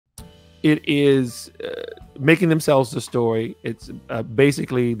It is making themselves the story. It's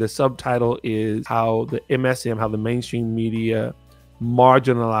basically the subtitle is how the MSM, how the mainstream media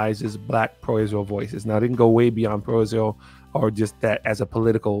marginalizes Black pro-Israel voices. Now, I didn't go way beyond pro-Israel or just that as a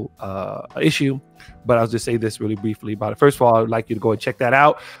political issue, but I'll just say this really briefly about it. First of all, I would like you to go and check that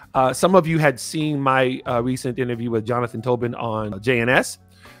out. Some of you had seen my recent interview with Jonathan Tobin on JNS.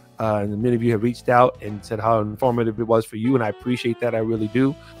 And many of you have reached out and said how informative it was for you, and I appreciate that. I really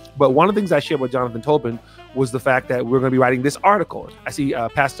do. But one of the things I shared with Jonathan Tobin was the fact that we're going to be writing this article. I see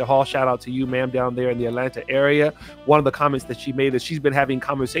Pastor Hall, shout out to you, ma'am, down there in the Atlanta area. One of the comments that she made is she's been having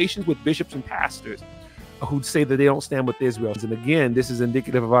conversations with bishops and pastors who say that they don't stand with Israel. And again, this is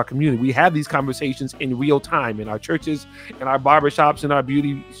indicative of our community. We have these conversations in real time in our churches, in our barbershops, in our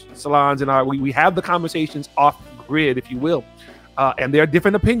beauty salons, we have the conversations off grid, if you will. And there are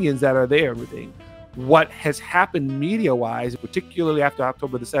different opinions that are there and everything. What has happened media-wise, particularly after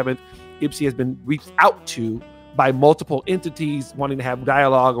October the 7th, IPSI has been reached out to by multiple entities wanting to have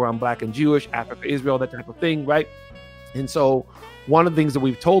dialogue around Black and Jewish, Africa, Israel, that type of thing, right? And so one of the things that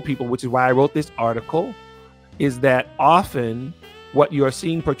we've told people, which is why I wrote this article, is that often what you're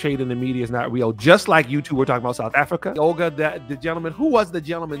seeing portrayed in the media is not real. Just like you two were talking about South Africa. Olga, the gentleman, who was the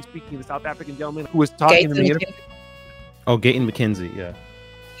gentleman speaking, the South African gentleman who was talking in the interview? Oh, Gayton McKenzie, yeah.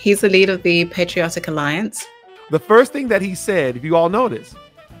 He's the leader of the Patriotic Alliance. The first thing that he said, if you all notice,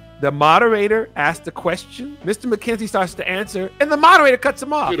 the moderator asked a question, Mr. McKenzie starts to answer, and the moderator cuts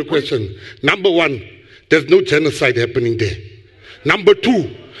him off. The question, number one, there's no genocide happening there. Number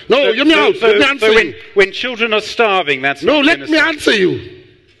two, no, hear me out. Let me answer you. When children are starving, that's no. Not Let genocide. me answer you.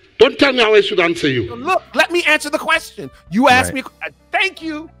 Don't tell me how I should answer you. Look, let me answer the question. You asked me. Thank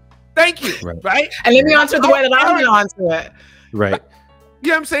you, right? And let me answer the way that I'm going to answer it. Right. You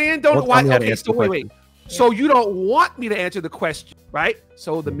know what I'm saying? Don't why? Okay, so wait. So you don't want me to answer the question, right?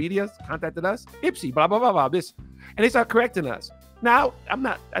 So the media contacted us, IPSI, blah blah blah blah, this, and they start correcting us. Now I'm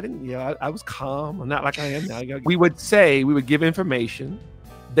not. I didn't. Yeah, I was calm. I'm not like I am now. We would give information.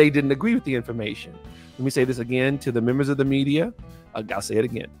 They didn't agree with the information. Let me say this again to the members of the media. I'll say it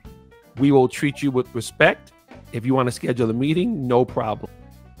again. We will treat you with respect. If you want to schedule a meeting, no problem.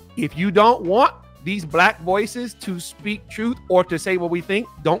 If you don't want these Black voices to speak truth or to say what we think,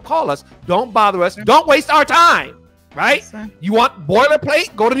 don't call us. Don't bother us. Don't waste our time, right? You want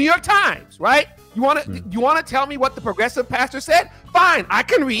boilerplate? Go to New York Times, right? You want to tell me what the progressive pastor said? Fine, I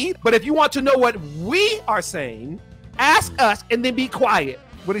can read. But if you want to know what we are saying, ask us and then be quiet.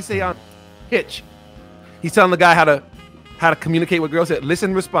 What did he say on Hitch? He's telling the guy how to communicate with girls. He said,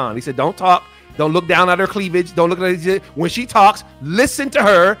 listen, respond. He said, don't talk. Don't look down at her cleavage. Don't look at her. When she talks, listen to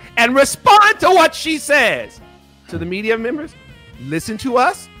her and respond to what she says. To the media members, listen to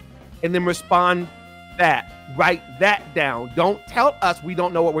us and then respond that. Write that down. Don't tell us we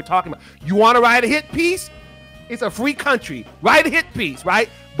don't know what we're talking about. You want to write a hit piece? It's a free country. Write a hit piece, right?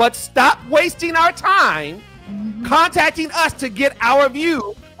 But stop wasting our time contacting us to get our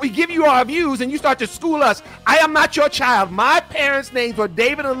view. We give you our views and you start to school us. I am not your child. My parents' names were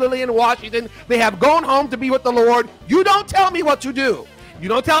David and Lillian Washington. They have gone home to be with the Lord. You don't tell me what to do. You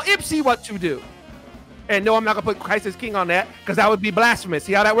don't tell IPSI what to do. And no, I'm not going to put Christ as King on that because that would be blasphemous.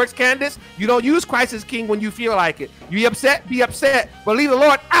 See how that works, Candace? You don't use Christ as King when you feel like it. You be upset, but leave the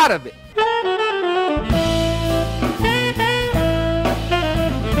Lord out of it.